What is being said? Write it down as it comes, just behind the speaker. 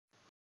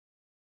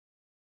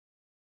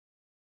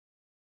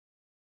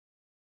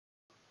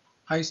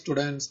Hi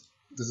students,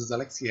 this is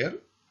Alex here.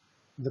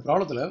 இந்த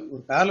ப்ராப்ளத்துல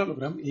ஒரு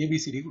parallelogram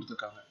ABCD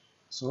கொடுத்திருக்காங்க.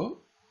 So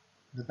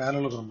இந்த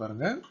parallelogram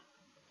பாருங்க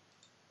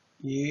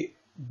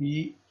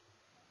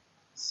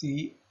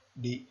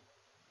ABCD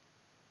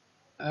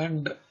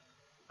and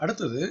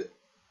அடுத்தது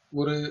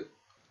ஒரு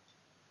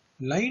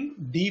line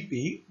DP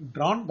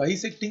drawn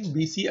bisecting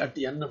BC at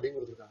N அப்படின்னு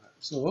கொடுத்திருக்காங்க.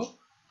 So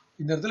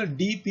இந்த இடத்துல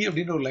DP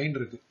அப்படின்ற ஒரு லைன்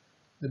இருக்கு.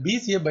 இந்த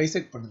BC யை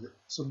bisect பண்ணுது.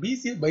 So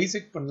BC யை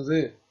bisect பண்ணுது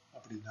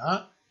அப்படின்னா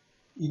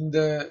இந்த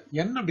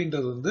n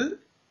அப்படின்றது வந்து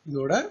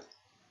இதோட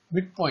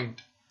மிட் பாயிண்ட்,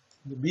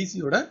 இந்த BC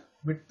யோட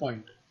mid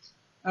point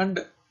and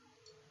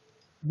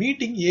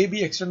meeting AB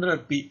extended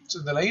at P. So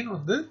இந்த லைன்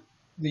வந்து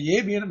இந்த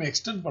AB யை நம்ம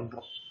எக்ஸ்டெண்ட்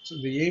பண்றோம். So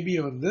இந்த AB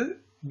யை வந்து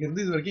இங்க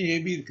இருந்து இது வரைக்கும்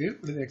AB இருக்கு,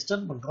 இதை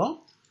எக்ஸ்டெண்ட் பண்றோம்.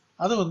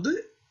 அது வந்து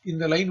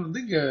இந்த லைன்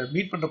வந்து இங்க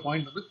மீட் பண்ற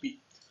பாயிண்ட் வந்து P.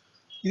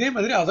 இதே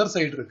மாதிரி அதர்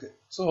சைடு இருக்கு.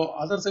 ஸோ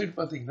அதர் சைடு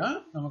பார்த்தீங்கன்னா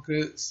நமக்கு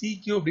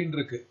CQ அப்படின்னு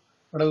இருக்கு,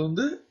 பட் அது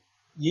வந்து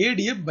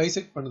AD யை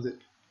பைசெக்ட் பண்ணுது.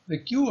 இந்த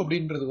Q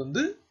அப்படின்றது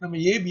வந்து நம்ம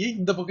AB யை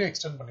இந்த பக்கம்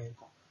எக்ஸ்டெண்ட்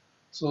பண்ணியிருக்கோம்.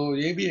 ஸோ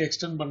AB யை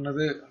எக்ஸ்டெண்ட்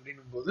பண்ணது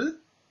அப்படின்னும் போது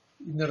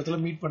இந்த இடத்துல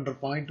மீட் பண்ற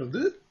பாயிண்ட்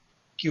வந்து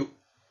Q.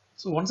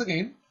 ஸோ ஒன்ஸ்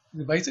அகைன்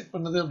இது பைசெக்ட்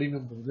பண்ணது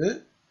அப்படின்னும் போது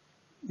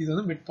இது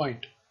வந்து மிட்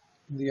பாயிண்ட்.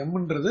 இந்த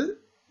Mன்றது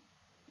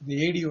இந்த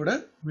AD யோட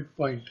மிட்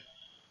பாயிண்ட்.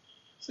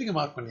 ஸோ இங்கே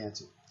மார்க்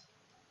பண்ணியாச்சு.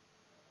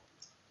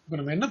 இப்போ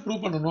நம்ம என்ன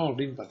ப்ரூவ் பண்ணணும்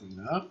அப்படின்னு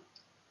பார்த்தீங்கன்னா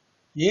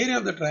area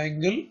of the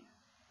triangle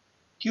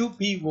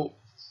QPO.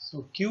 So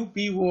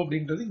QPO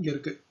அப்படின்றது இங்கே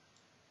இருக்கு.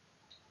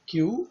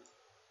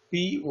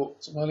 QPO.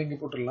 ஸோ முதல்ல இங்கே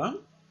போட்டுடலாம்.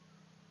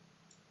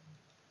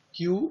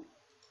 QPO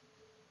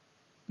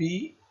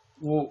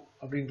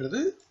அப்படின்றது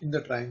இந்த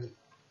ட்ரையாங்கிள்.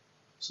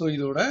 ஸோ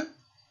இதோட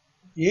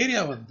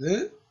ஏரியா வந்து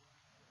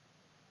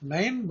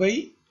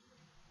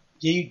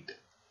 9/8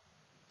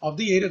 of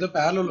the area of the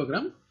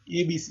parallelogram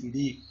ABCD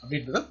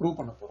அப்படின்றத ப்ரூவ்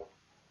பண்ண போறோம்.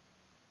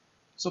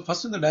 ஸோ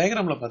ஃபர்ஸ்ட் இந்த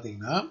டயக்ராம்ல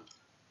பார்த்தீங்கன்னா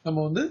நம்ம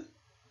வந்து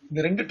இந்த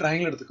ரெண்டு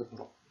ட்ரையாங்கிள் எடுத்துக்க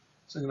போறோம்.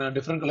 ஸோ நான்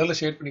டிஃப்ரெண்ட் கலர்ல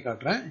ஷேட் பண்ணி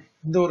காட்டுறேன்.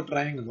 இந்த ஒரு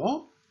ட்ரையாங்கிளும்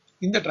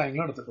இந்த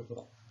ட்ரையாங்கிளும் எடுத்துக்க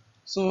போறோம்.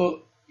 ஸோ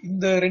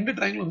இந்த ரெண்டு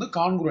ட்ரையாங்கிள் வந்து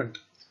கான்குரண்ட்.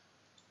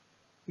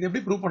 இது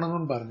எப்படி ப்ரூவ்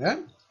பண்ணணும்னு பாருங்க.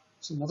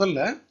 ஸோ முதல்ல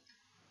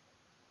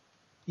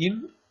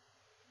இன்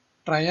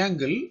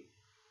triangle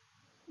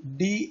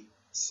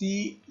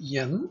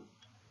DCN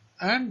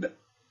and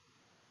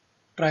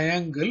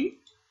triangle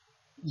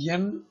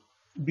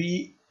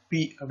NBP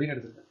அப்படின்னு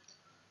எடுத்துருக்கேன்.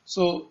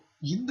 ஸோ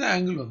இந்த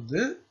ஆங்கிள்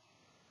வந்து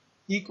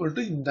ஈக்குவல்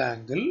டு இந்த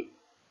ஆங்கிள்,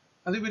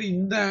 அதே மாதிரி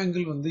இந்த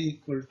ஆங்கிள் வந்து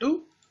ஈக்குவல் டு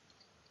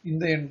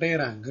இந்த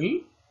என்டையர் ஆங்கிள்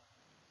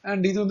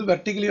அண்ட் இது வந்து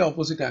vertically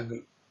opposite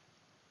angle.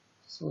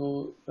 So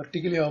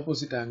vertically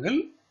opposite angle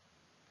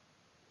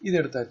இது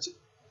எடுத்தாச்சு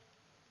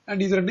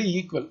அண்ட் இது ரெண்டும்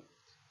ஈக்குவல்.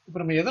 இப்போ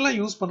நம்ம எதெல்லாம்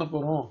யூஸ் பண்ண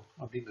போறோம்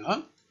அப்படின்னா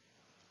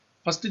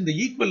ஃபர்ஸ்ட் இந்த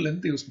ஈக்குவல்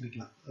லென்த் யூஸ்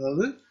பண்ணிக்கலாம்.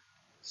 அதாவது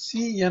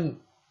CN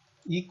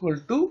ஈக்குவல்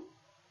டு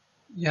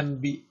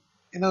NB,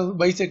 ஏன்னா அது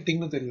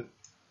பைசெக்டிங்னு தெரியும்.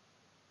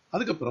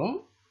 அதுக்கப்புறம்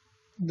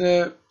இந்த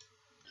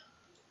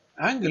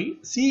ஆங்கிள்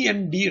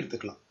CND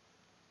எடுத்துக்கலாம்.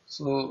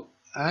 So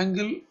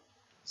angle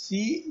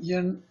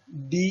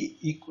CND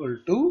equal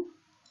to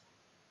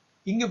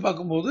இங்க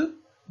பார்க்கும்போது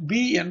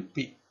BNP.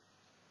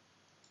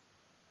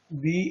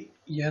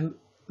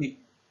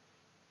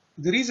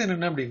 இது ரீசன்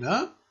என்ன அப்படின்னா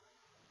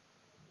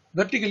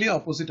வெர்டிகலி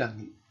ஆப்போசிட்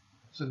ஆங்கிள்.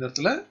 ஸோ இந்த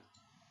இடத்துல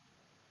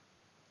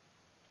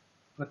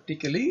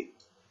வெர்டிகலி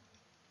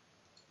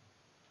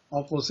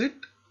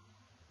ஆப்போசிட்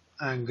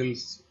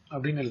ஆங்கிள்ஸ்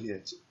அப்படின்னு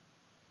எழுதியாச்சு.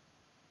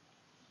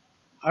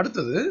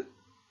 அடுத்தது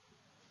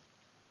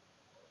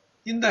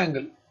இந்த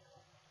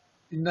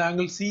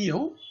ஆங்கிள்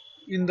சியும்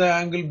இந்த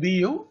ஆங்கிள்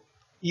பியும்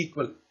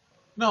ஈக்குவல்,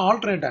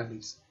 ஆல்டர்னேட்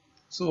ஆங்கிள்ஸ்.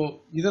 ஸோ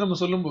இதை நம்ம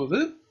சொல்லும்போது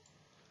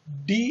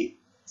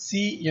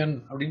DCN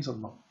அப்படின்னு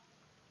சொன்னோம்.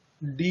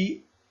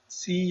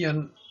 DCN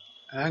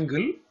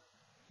angle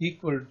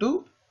equal to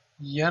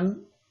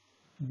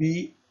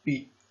NBP.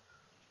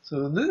 So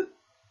வந்து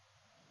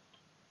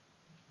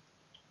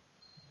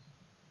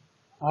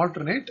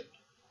alternate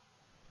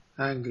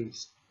angles.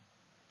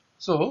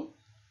 So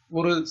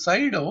ஒரு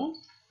சைடும்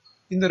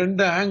இந்த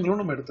ரெண்டு ஆங்கிளும்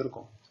நம்ம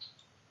எடுத்திருக்கோம்.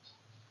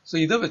 So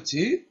இதை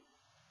வச்சு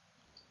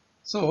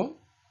so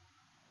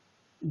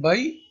by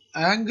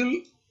angle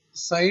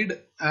side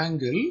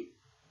angle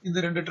இந்த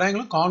ரெண்டு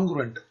ட்ரையாங்கிளும்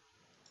கான்குரண்ட்.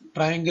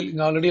 ட்ரையாங்கிள்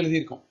இங்க ஆல்ரெடி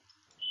எழுதியிருக்கோம்.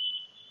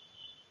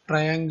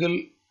 ட்ரையாங்கிள்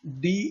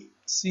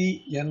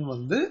DCN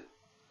வந்து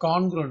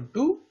கான்குரண்ட்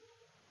டு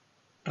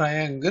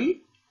ட்ரையாங்கிள்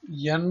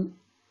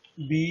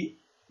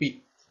NBP.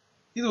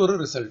 இது ஒரு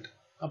ரிசல்ட்.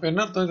 அப்ப என்ன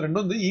அர்த்தம்? இது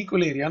ரெண்டும் வந்து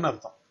ஈக்குவல் ஏரியான்னு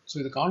அர்த்தம். ஸோ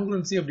இது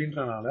கான்குரன்சி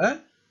அப்படின்றனால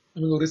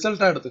நமக்கு ஒரு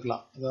ரிசல்ட்டா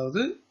எடுத்துக்கலாம்.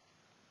 அதாவது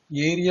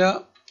area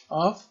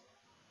of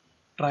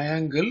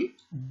triangle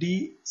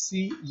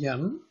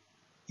DCN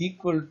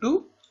equal to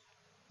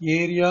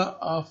area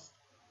of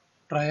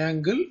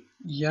triangle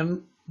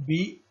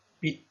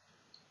NBP.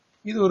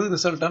 இது ஒரு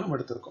ரிசல்ட்டா நம்ம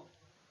எடுத்திருக்கோம்.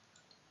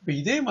 இப்போ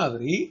இதே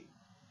மாதிரி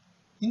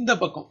இந்த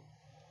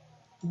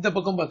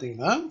பக்கம்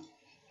பார்த்தீங்கன்னா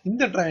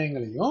இந்த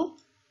ட்ரையாங்கிளையும்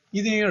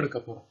இதையும் எடுக்க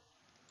போறோம்.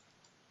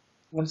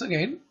 ஒன்ஸ்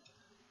அகைன்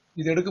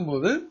இது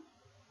எடுக்கும்போது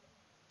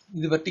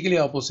இது வெர்டிகலி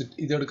ஆப்போசிட்,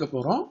 இது எடுக்க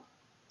போறோம்.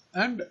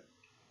 அண்ட்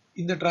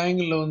இந்த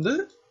ட்ரையாங்கிள்ல வந்து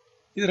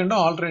இது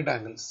ரெண்டும் ஆல்டர்னேட்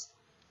ஆங்கிள்ஸ்.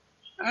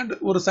 அண்ட்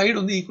ஒரு சைடு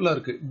வந்து ஈக்குவலாக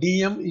இருக்கு,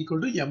 DM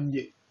equal to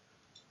MA.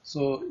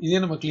 So இதே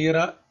நம்ம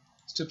கிளியரா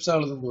ஸ்டெப்ஸாக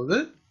எழுதும் போது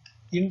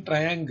இன்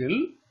ட்ரையாங்கிள்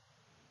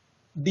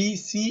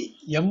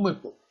டிசிஎம்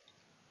இப்போ.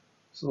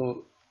 So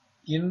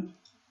in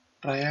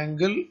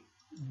triangle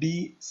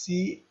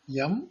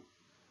DCM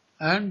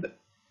and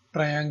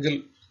triangle,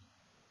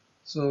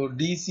 so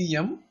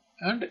DCM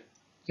and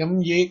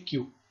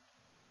எம்ஏக்யூ.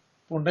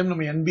 போன டைம்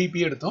நம்ம என்பிபி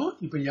எடுத்தோம்,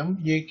 இப்போ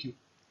எம்ஏக்யூ.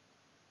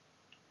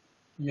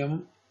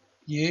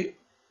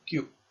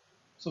 எம்ஏக்யூ.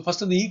 ஸோ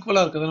ஃபர்ஸ்ட் இந்த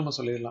ஈக்குவலாக இருக்கிறத நம்ம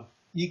சொல்லிடலாம்.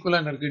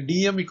 ஈக்குவலாக என்ன இருக்கு,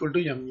 DM equal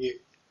to MA.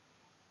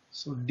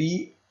 So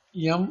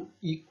DM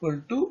equal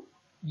to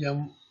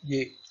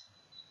MA.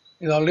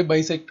 இது ஆல்ரெடி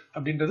பைசெக்ட்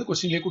அப்படின்றது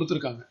கொஸ்டின்லேயே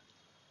கொடுத்துருக்காங்க.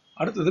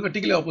 அடுத்தது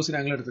வெர்டிகலி ஆப்போசிட்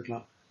ஆங்கிள்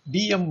எடுத்துக்கலாம்.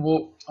 டிஎம்ஓ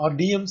ஆர்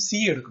டிஎம்சி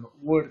எடுக்கணும்,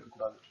 ஓ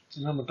எடுக்கக்கூடாது.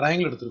 நம்ம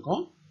ட்ரையாங்கிள்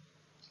எடுத்திருக்கோம்.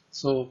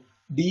 So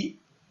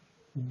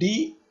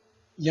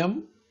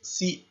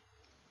TMC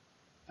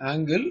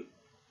angle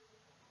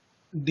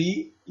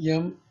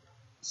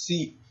TMC,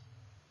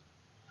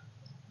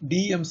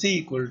 DMC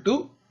equal to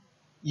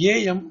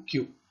AMQ,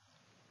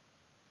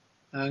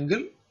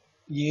 angle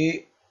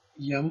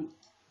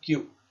AMQ.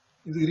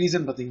 இதுக்கு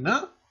ரீசன் பார்த்தீங்கன்னா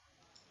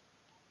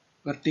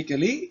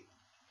vertically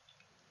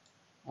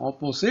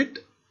opposite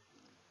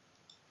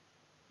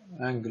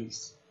angles.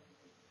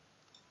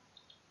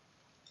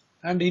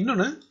 And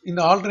இன்னொன்று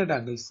இந்த alternate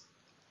angles,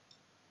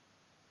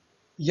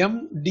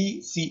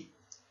 MDC,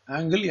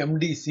 angle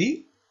MDC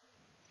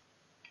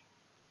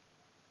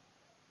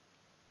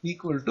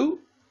equal to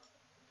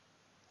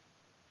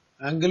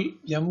angle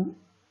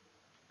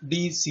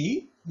MDC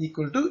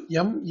equal to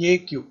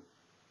MAQ.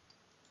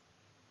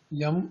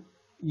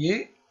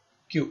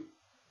 MAQ.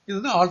 This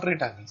is the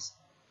alternate angles.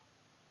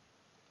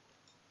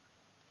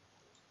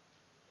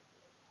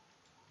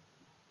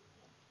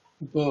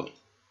 இப்போ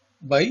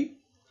by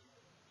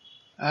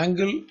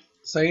angle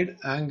side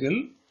angle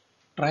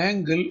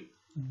triangle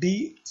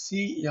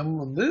DCM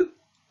வந்து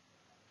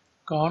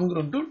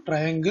congruent to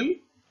triangle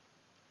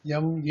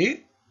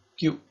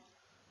MAQ.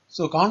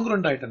 So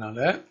congruent ஆயிட்டனால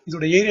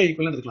இதோட area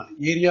equal எடுத்துக்கலாம்.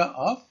 Area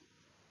of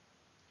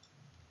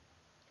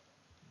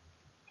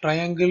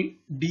triangle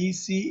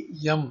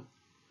DCM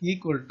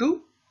equal to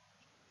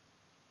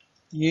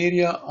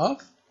area of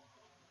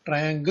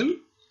triangle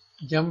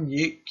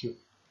MAQ.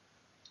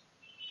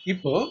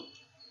 இப்போ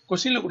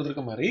கொஸ்டின்ல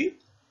கொடுத்திருக்க மாதிரி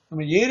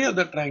நம்ம area of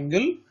the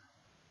triangle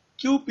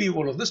QPO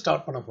ல இருந்து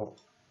ஸ்டார்ட் பண்ண போறோம்.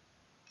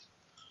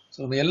 ஸோ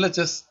நம்ம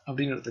LHS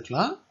அப்படின்னு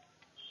எடுத்துக்கலாம்.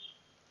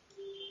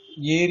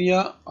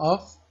 Area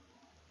of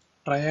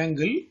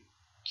triangle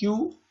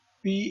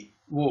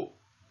QPO.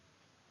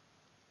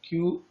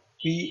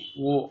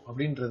 QPO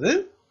அப்படின்றது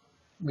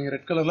நீங்க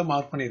ரெட் கலர்ல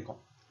மார்க்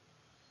பண்ணியிருக்கோம்.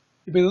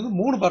 இப்போ இது வந்து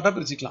 3 பார்ட்டா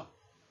பிரிச்சுக்கலாம்.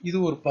 இது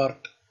ஒரு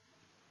பார்ட்,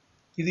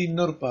 இது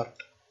இன்னொரு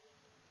பார்ட்,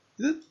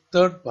 இது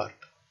third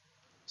part.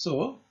 So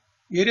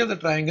area of the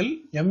triangle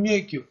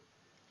MAQ.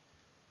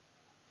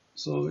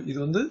 So இது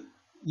வந்து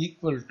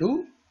equal to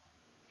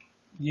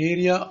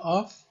area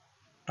of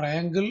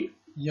triangle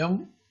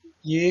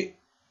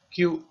MAQ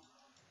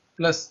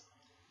plus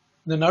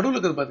இந்த நடுவில்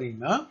இருக்கிறது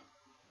பார்த்தீங்கன்னா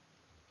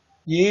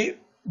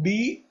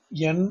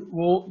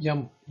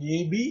ABNOM.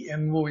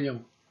 ABNOM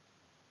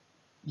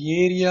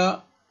area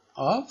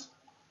of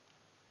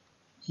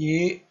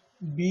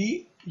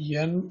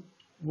ABNOM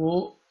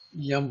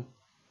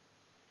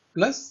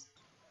plus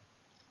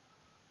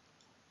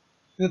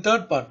இந்த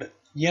third part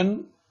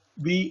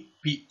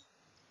NBP.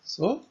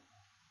 So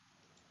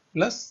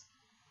plus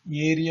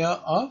area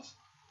of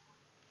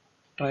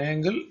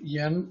triangle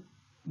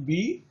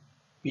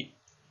NBP.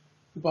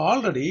 இப்போ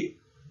already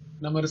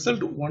நம்ம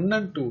result 1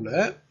 and 2ல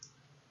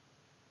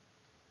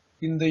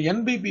இந்த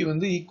NBP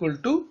வந்து equal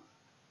to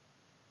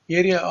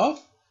area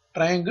of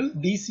triangle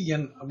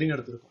DCN அப்படின்னு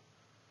எடுத்திருக்கோம்.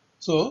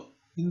 ஸோ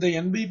இந்த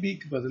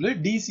NBPக்கு பதில்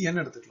DCN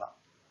எடுத்துக்கலாம்.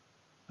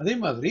 அதே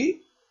மாதிரி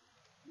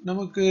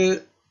நமக்கு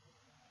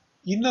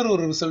இன்னொரு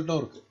ஒரு ரிசல்ட்டும்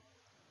இருக்கு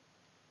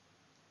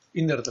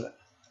இந்த இடத்துல.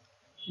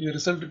 இது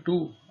ரிசல்ட் 2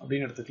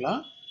 அப்படின்னு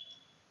எடுத்துக்கலாம்.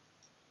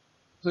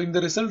 ஸோ இந்த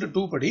ரிசல்ட்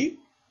 2 படி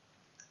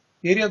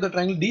area of the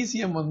triangle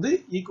DCM வந்து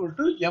ஈக்குவல்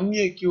டு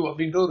MAQ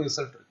அப்படின்ற ஒரு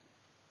ரிசல்ட் இருக்கு.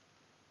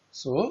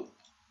 ஸோ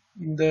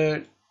இந்த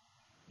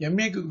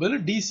MAQ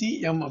பதில்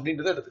DCM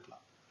அப்படின்றத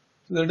எடுத்துக்கலாம்.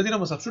 இதை எடுத்து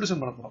நம்ம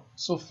சப்ஸ்டிடியூஷன் பண்ண போறோம்.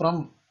 ஸோ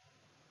ஃப்ரம்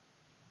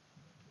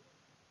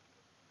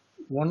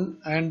 1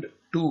 and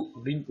 2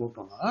 அப்படின்னு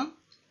போட்டோம்னா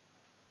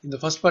இந்த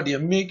ஃபர்ஸ்ட் பார்ட்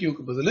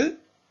MAQக்கு பதில்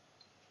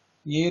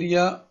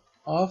ஏரியா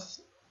ஆஃப்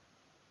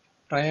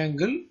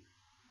ட்ரையாங்கிள்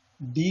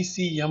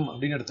DCM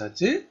அப்படின்னு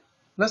எடுத்தாச்சு.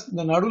 பிளஸ்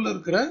இந்த நடுவில்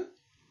இருக்கிற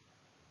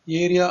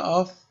ஏரியா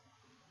ஆஃப்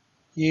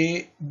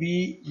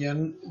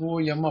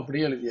ABNOM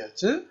அப்படியே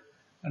எழுதியாச்சு.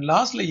 அண்ட்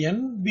லாஸ்ட்ல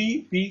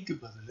NBPக்கு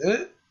பதில்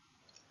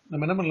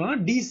நம்ம என்ன பண்ணலாம்னா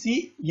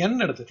DCN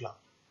எடுத்துக்கலாம்.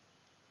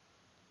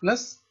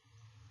 Plus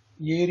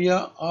area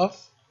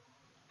of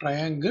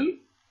triangle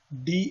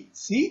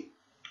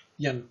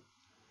DCN.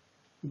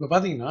 இப்போ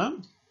பார்த்தீங்கன்னா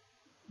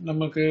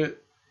நமக்கு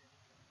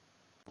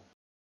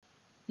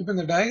இப்போ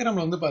இந்த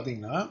டயக்ராம்ல வந்து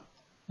பார்த்தீங்கன்னா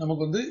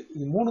நமக்கு வந்து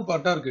இது 3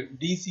 பார்ட்டா இருக்கு.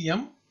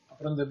 DCM,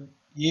 அப்புறம் இந்த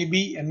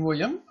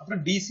ABNOM,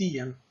 அப்புறம்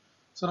DCN.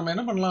 ஸோ நம்ம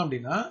என்ன பண்ணலாம்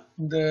அப்படின்னா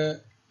இந்த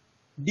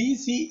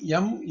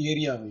டிசிஎம்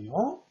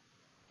ஏரியாவையும்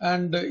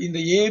அண்ட் இந்த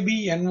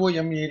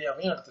ஏபிஎன்ஓஎம்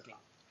ஏரியாவையும்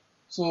எடுத்துக்கலாம்.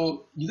 ஸோ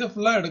இதை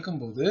ஃபுல்லாக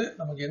எடுக்கும்போது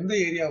நமக்கு எந்த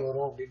ஏரியா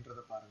வரும்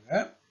அப்படின்றத பாருங்க.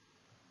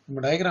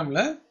 நம்ம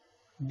டயக்ராமில்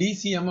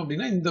டிசிஎம்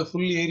அப்படின்னா இந்த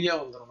ஃபுல் ஏரியா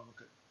வந்துடும்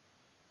நமக்கு.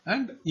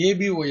 அண்ட்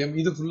ஏபிஓஎம்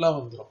இது ஃபுல்லாக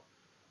வந்துடும்.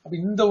 அப்போ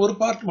இந்த ஒரு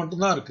பார்ட்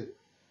மட்டும்தான் இருக்கு.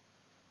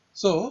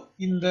 ஸோ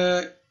இந்த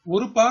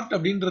ஒரு பார்ட்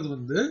அப்படின்றது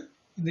வந்து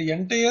இந்த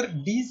என்டையர்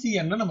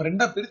டிசிஎன்னை நம்ம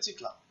ரெண்டா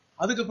பிரிச்சுக்கலாம்.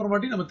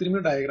 அதுக்கப்புறமாட்டி நம்ம திரும்பி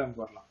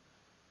டயக்ராமுக்கு வரலாம்.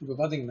 இப்போ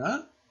பார்த்தீங்கன்னா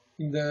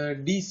இந்த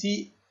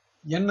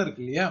டிசிஎன்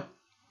இருக்கு இல்லையா,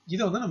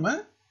 இதை வந்து நம்ம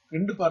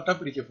ரெண்டு பார்ட்டாக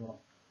பிரிக்க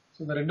போகிறோம். ஸோ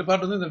இந்த ரெண்டு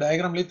பார்ட் வந்து இந்த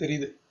டயக்ராம்லேயே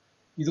தெரியுது.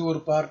 இது ஒரு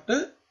பார்ட்டு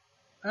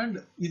அண்ட்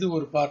இது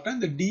ஒரு பார்ட்டை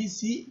இந்த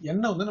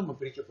டிசிஎன்னை வந்து நம்ம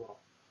பிரிக்க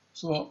போகிறோம்.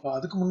 ஸோ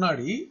அதுக்கு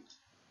முன்னாடி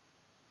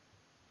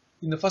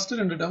இந்த ஃபர்ஸ்ட்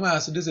ரெண்டு டேர்ம்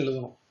ஆஸ் இட் இஸ்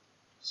எழுதணும்.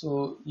 So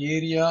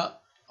area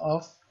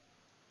of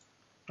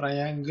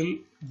triangle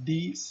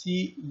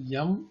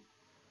DCM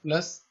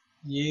plus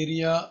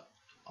area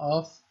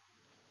of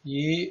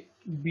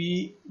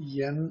ஏபிஎன்ஓஎம்.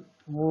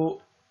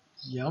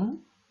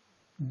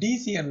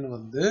 DCN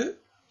வந்து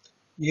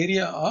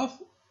area of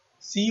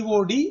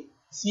COD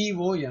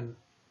CON.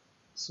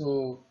 So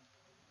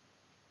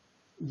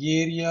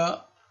area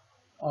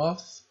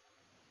of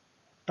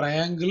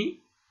triangle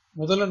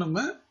முதல்ல நம்ம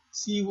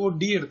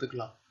சிஓடி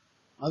எடுத்துக்கலாம்.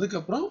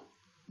 அதுக்கப்புறம்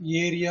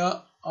ஏரியா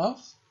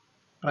ஆஃப்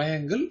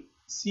ட்ரையாங்கிள்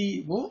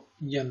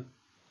சிஓஎன்.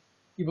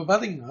 இப்போ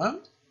பார்த்தீங்கன்னா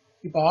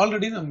இப்போ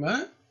ஆல்ரெடி நம்ம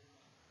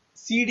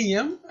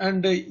சிடிஎம்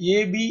அண்ட்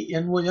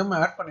ஏபிஎன்ஓஎம்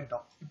ஆட்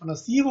பண்ணிட்டோம். இப்போ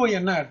நான்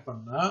சிஓஎன் ஆட்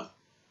பண்ணா,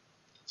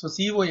 ஸோ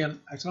சிஓஎன்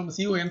ஆக்சுவலாக நம்ம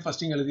சிஓஎன்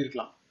ஃபர்ஸ்ட் இங்கே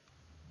எழுதியிருக்கலாம்.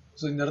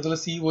 ஸோ இந்த இடத்துல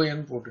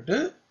சிஓஎன் போட்டுட்டு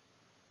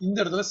இந்த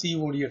இடத்துல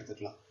சிஓடி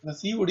எடுத்துக்கலாம். இந்த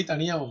சிஓடி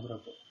தனியாக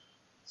வந்துடும்.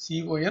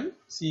 சிஓஎன்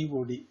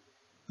சிஓடி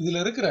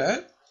இதில் இருக்கிற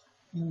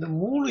இந்த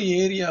மூணு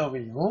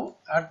ஏரியாவையும்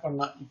ஆட்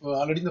பண்ணா, இப்போ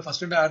ஆல்ரெடி இந்த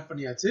ஃபர்ஸ்ட் ஆட்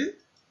பண்ணியாச்சு.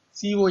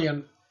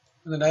 சிஓஎன்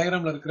இந்த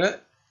டயக்ராமில் இருக்கிற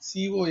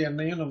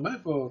சிஓஎன்னையும் நம்ம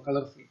இப்போ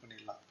கலர் ஃபில்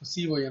பண்ணிடலாம். இப்போ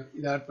சிஓஎன்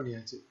இதை ஆட்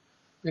பண்ணியாச்சு.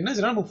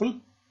 என்னாச்சுன்னா நம்ம ஃபுல்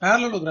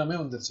பேரலோகிராமே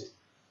வந்துருச்சு.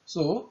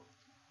 ஸோ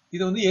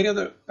இது வந்து ஏரியா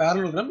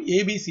பேரலோகிராம்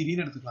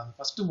ஏபிசிடின்னு எடுத்துக்கலாம்.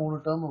 ஃபர்ஸ்ட் மூணு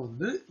டேர்ம்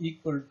வந்து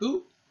equal to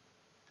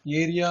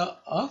area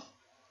of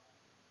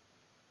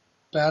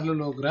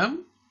parallelogram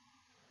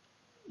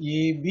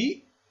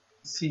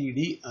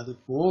ABCD, அது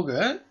போக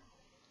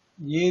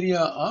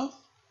ஏரியா ஆஃப்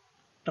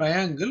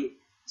ட்ரையாங்கிள்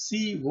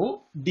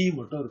சிஓடி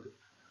மட்டும் இருக்கு.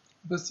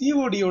 இப்போ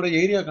சிஓடியோட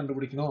ஏரியா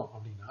கண்டுபிடிக்கணும்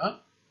அப்படின்னா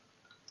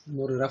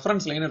நம்ம ஒரு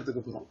ரெஃபரன்ஸ் லைன்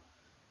எடுத்துக்க போகிறோம்.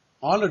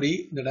 ஆல்ரெடி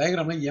இந்த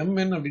டயக்ராம்ல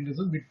எம்என்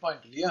அப்படின்றது மிட்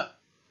பாயிண்ட் இல்லையா,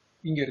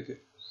 இங்க இருக்கு.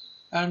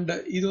 அண்ட்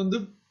இது வந்து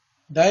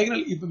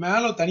டயகனல், இப்போ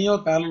மேல தனியாக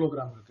ஒரு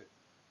பேரலோகிராம் இருக்கு.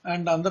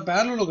 அண்ட் அந்த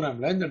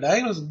பேரலோகிராம்ல இந்த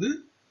டயகனல்ஸ் வந்து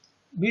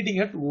மீட்டிங்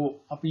அட் ஓ.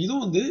 அப்போ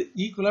இதுவும் வந்து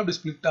ஈக்குவலா அப்படி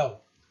ஸ்பிளிட்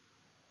ஆகும்.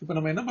 இப்போ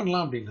நம்ம என்ன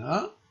பண்ணலாம் அப்படின்னா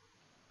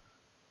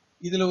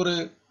இதுல ஒரு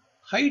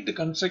ஹைட்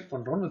கன்ஸ்ட்ரக்ட்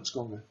பண்றோம்னு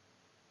வச்சுக்கோங்க.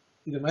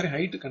 இது மாதிரி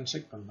ஹைட்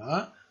கன்ஸ்ட்ரக்ட் பண்ணா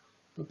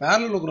இப்போ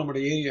பேரலோகிராமோட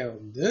ஏரியா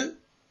வந்து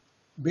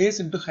பேஸ்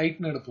இன்டு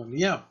ஹைட்னு எடுப்போம்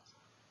இல்லையா.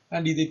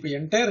 அண்ட் இது இப்போ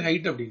என்டையர்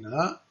ஹைட் அப்படின்னா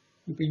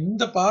இப்போ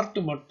இந்த பார்ட்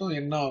மட்டும்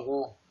என்ன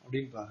ஆகும்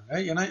அப்படின்னு பாருங்க.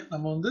 ஏன்னா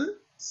நம்ம வந்து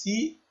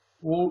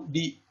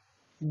சிஓடி,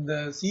 இந்த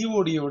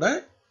சிஓடியோட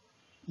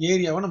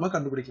ஏரியாவை நம்ம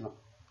கண்டுபிடிக்கணும்.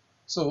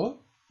 ஸோ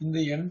இந்த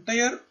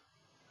என்டையர்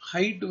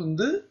ஹைட்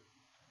வந்து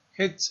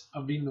ஹெச்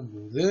அப்படின்னும்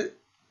போது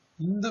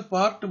இந்த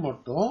பார்ட்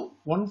மட்டும்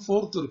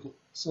 1/4 இருக்கும்.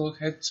 ஸோ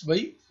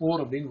h/4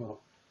 அப்படின்னு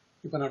வரும்.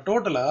 இப்போ நான்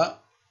டோட்டலா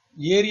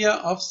ஏரியா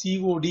ஆஃப்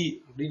சிஓடி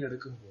அப்படின்னு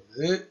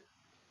எடுக்கும்போது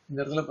இந்த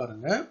இடத்துல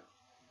பாருங்க,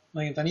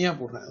 நான் இங்க தனியா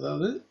போடுறேன்.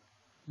 அதாவது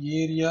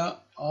ஏரியா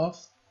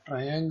ஆஃப்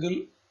ட்ரையாங்கிள்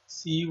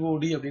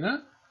சிஓடி அப்படின்னா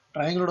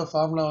ட்ரையாங்கிளோட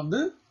ஃபார்முலா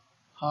வந்து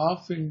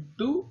half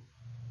into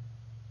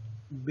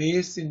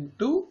base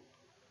into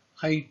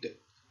height.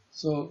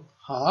 So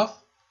half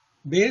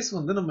base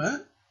வந்து நம்ம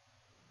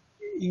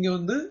இங்க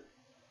வந்து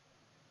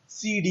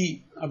சிடி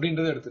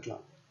அப்படின்றத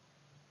எடுத்துக்கலாம்.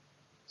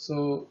 ஸோ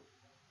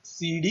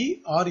சிடி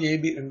ஆர்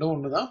ஏபி ரெண்டும்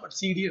ஒன்று தான், பட்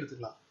சிடி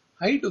எடுத்துக்கலாம்.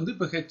 ஹைட் வந்து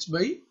இப்போ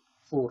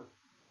h/4.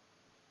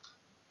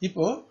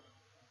 இப்போ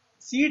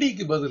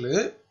சிடிக்கு பதில்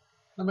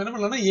நம்ம என்ன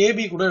பண்ணலாம்னா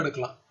ஏபி கூட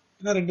எடுக்கலாம்.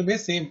 ஏன்னா ரெண்டுமே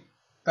சேம்,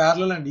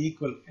 parallel and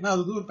equal. ஏன்னா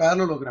அது ஒரு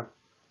parallelogram.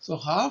 So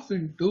half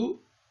into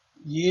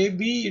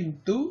AB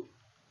into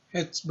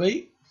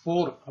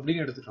h/4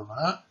 அப்படின்னு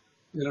எடுத்துட்டோம்னா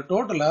இதுல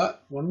டோட்டலா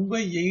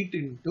 1/8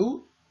 into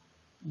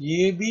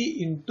ஏபி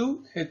into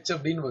h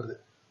அப்படின்னு வருது.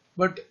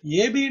 பட்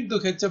ஏபி into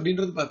h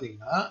அப்படின்றது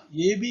பாத்தீங்கன்னா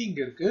ஏபி இங்க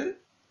இருக்கு,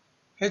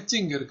 h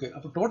இங்க இருக்கு.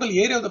 அப்போ total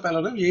area of the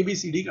parallelogram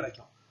ABCD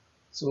கிடைக்கும்.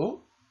 ஸோ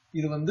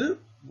இது வந்து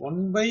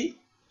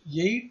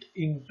 1/8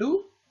 into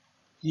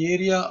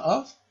area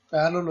of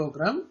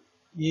parallelogram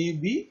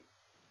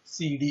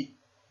ABCD.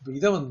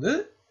 இதை வந்து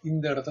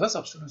இந்த இடத்துல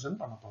சப்ஸ்டிடியூஷன்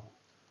பண்ண போறோம்.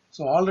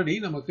 ஸோ ஆல்ரெடி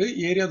நமக்கு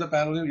area of the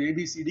parallelogram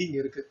ABCD இங்க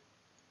இருக்கு.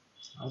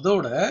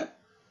 அதோட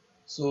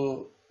ஸோ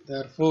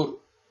therefore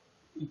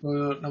இப்போ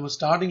நம்ம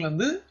ஸ்டார்டிங்ல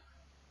இருந்து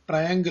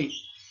ட்ரையாங்கிள்,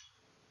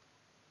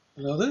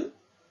 அதாவது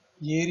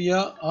ஏரியா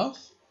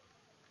ஆஃப்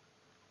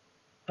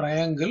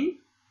ட்ரையாங்கிள்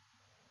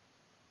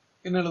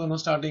என்ன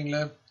எழுதணும் ஸ்டார்டிங்ல,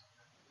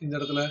 இந்த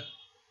இடத்துல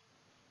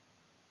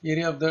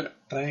area of the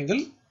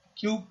triangle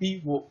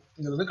QPO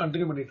இது வந்து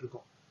கண்டினியூ பண்ணிட்டு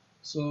இருக்கோம்.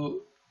 ஸோ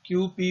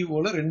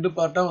QPOல ரெண்டு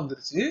பார்ட்டா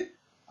வந்துருச்சு.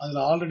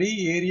 அதில் already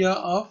area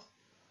of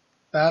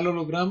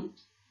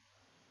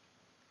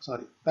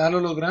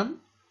parallelogram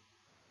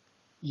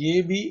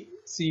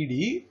ABCD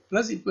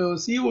plus இப்போ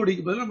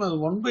CODக்கு பதிலா நம்ம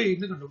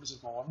 1/8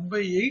 கண்டுபிடிச்சிருக்கோம்.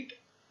 1/8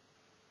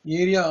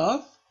 ஏரியா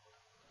ஆஃப்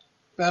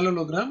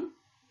parallelogram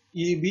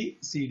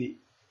ABCD.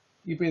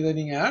 இப்போ இதை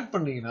நீங்க ஆட்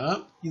பண்ணீங்கன்னா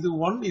இது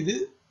 1 இது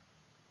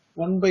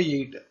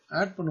 1/8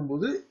 ஆட்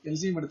பண்ணும்போது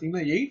LCM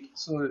எடுத்தீங்கன்னா 8,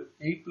 ஸோ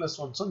 8 plus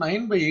 1, ஸோ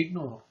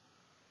 9/8ன்னு வரும்.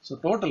 ஸோ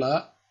டோட்டலா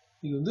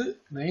இது வந்து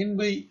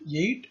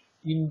 9/8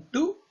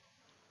 into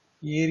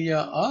area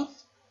of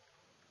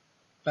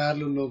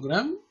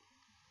parallelogram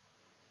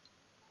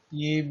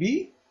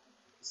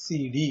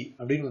ABCD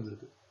அப்படின்னு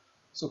வந்திருக்கு.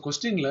 ஸோ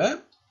கொஸ்டின்ல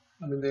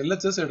நம்ம இந்த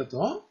LHS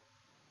எடுத்தோம்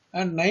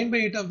and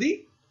 9/8 of the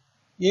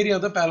area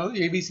of the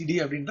parallelogram ABCD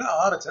அப்படின்ற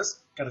RHS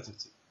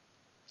கிடைச்சிருச்சு.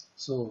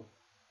 So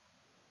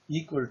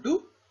equal to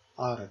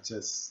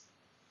RHS.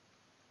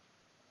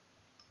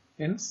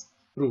 Hence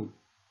proved.